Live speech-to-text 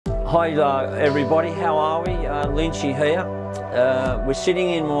Hi everybody, how are we? Lynchy here. We're sitting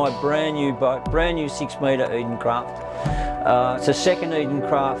in my brand new boat, brand new 6 metre Edencraft. It's a second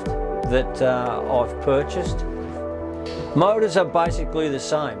Edencraft that I've purchased. Motors are basically the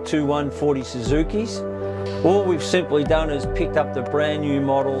same, two 140 Suzukis. All we've simply done is picked up the brand new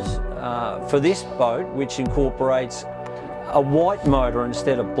models for this boat, which incorporates a white motor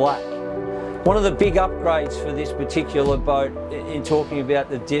instead of black. One of the big upgrades for this particular boat, in talking about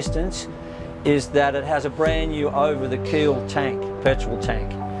the distance, is that it has a brand new over-the-keel tank, petrol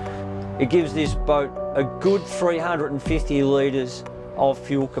tank. It gives this boat a good 350 litres of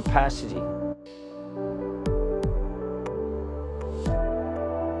fuel capacity.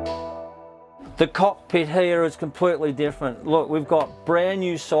 The cockpit here is completely different. Look, we've got brand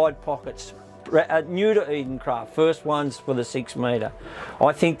new side pockets, new to Edencraft, first ones for the 6 metre.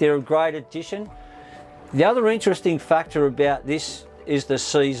 I think they're a great addition. The other interesting factor about this is the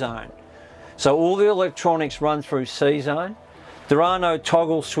C-zone. So all the electronics run through C-zone. There are no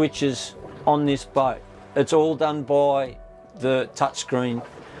toggle switches on this boat. It's all done by the touchscreen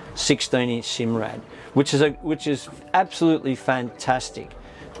 16-inch Simrad, which is absolutely fantastic.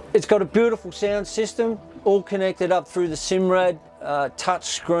 It's got a beautiful sound system, all connected up through the Simrad touch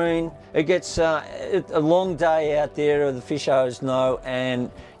screen. It gets a long day out there, the fishers know, and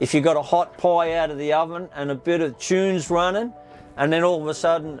if you've got a hot pie out of the oven and a bit of tunes running, and then all of a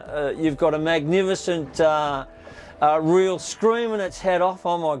sudden you've got a magnificent reel screaming its head off,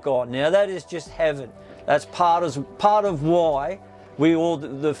 oh my God, now that is just heaven. That's part of why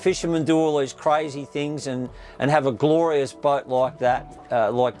the fishermen do all these crazy things and have a glorious boat like that,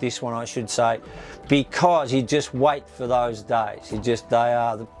 like this one I should say, because you just wait for those days. They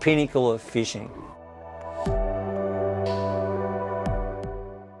are the pinnacle of fishing.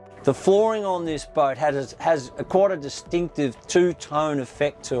 The flooring on this boat has quite a distinctive two-tone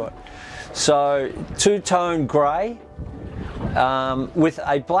effect to it. So two-tone grey with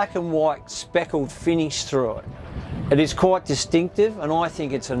a black and white speckled finish through it. It is quite distinctive, and I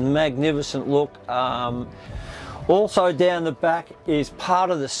think it's a magnificent look. Also down the back is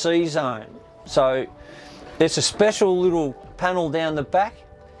part of the C-zone. So there's a special little panel down the back.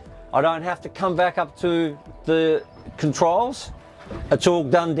 I don't have to come back up to the controls. It's all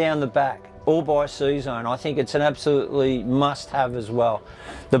done down the back, all by C-zone. I think it's an absolutely must-have as well.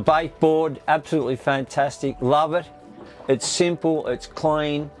 The bait board, absolutely fantastic. Love it. It's simple, it's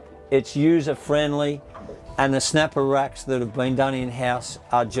clean, it's user-friendly. And the snapper racks that have been done in-house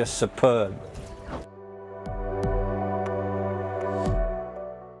are just superb.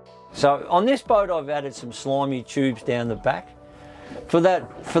 So on this boat I've added some slimy tubes down the back. For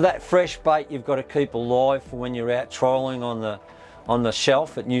that fresh bait you've got to keep alive for when you're out trolling on the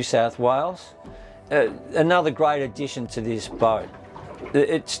shelf at New South Wales. Another great addition to this boat.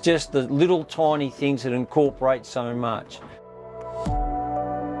 It's just the little tiny things that incorporate so much.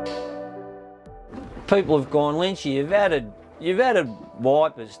 People have gone, Lynchy, you've added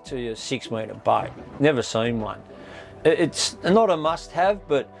wipers to your 6 metre boat. Never seen one. It's not a must-have,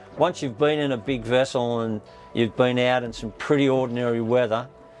 but once you've been in a big vessel and you've been out in some pretty ordinary weather,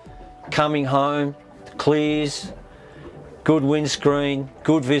 coming home, clears, good windscreen,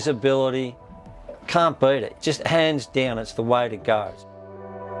 good visibility, can't beat it. Just hands down, it's the way to go.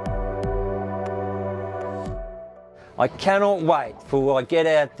 I cannot wait for when I get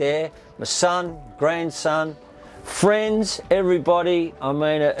out there, my son, grandson, friends, everybody. I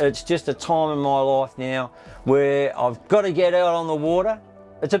mean, it's just a time in my life now where I've got to get out on the water.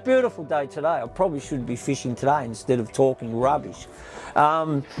 It's a beautiful day today. I probably should be fishing today instead of talking rubbish.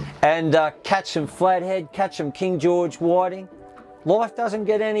 And catch some flathead, catch some King George whiting. Life doesn't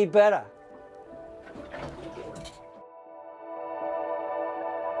get any better.